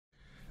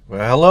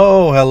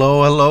Well,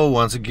 hello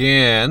once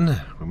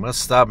again. We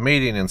must stop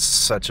meeting in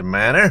such a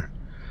manner.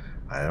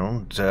 I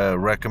don't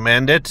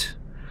recommend it.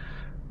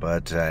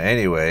 But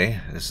anyway,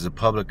 this is a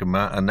public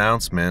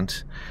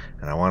announcement,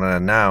 and I want to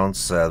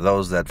announce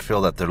those that feel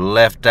that they're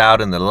left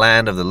out in the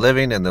land of the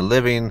living and the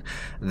living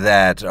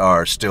that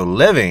are still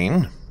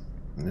living.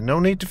 No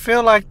need to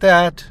feel like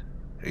that.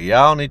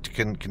 Y'all need to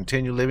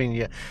continue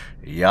living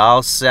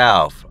y'all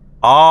self.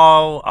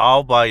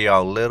 All by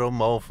y'all little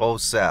mofo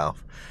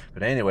self.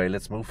 But anyway,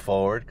 let's move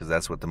forward, because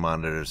that's what the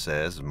monitor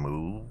says.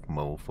 Move,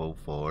 mofo,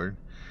 forward.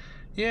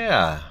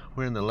 Yeah,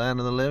 we're in the land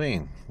of the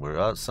living.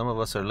 Some of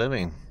us are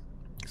living.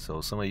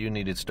 So some of you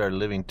need to start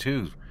living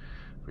too,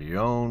 for your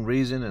own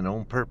reason and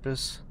own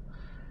purpose.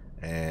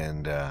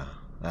 And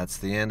that's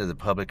the end of the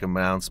public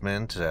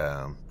announcement.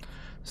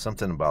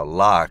 Something about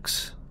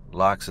locks.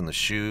 Locks in the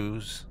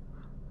shoes.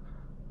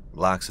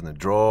 Locks in the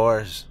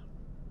drawers.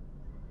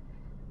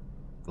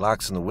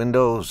 Locks in the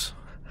windows.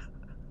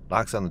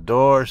 Locks on the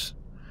doors.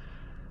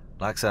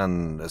 Locks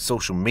on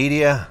social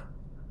media.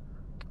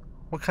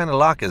 What kind of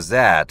lock is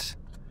that?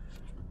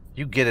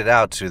 You get it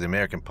out to the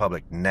American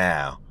public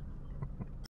now.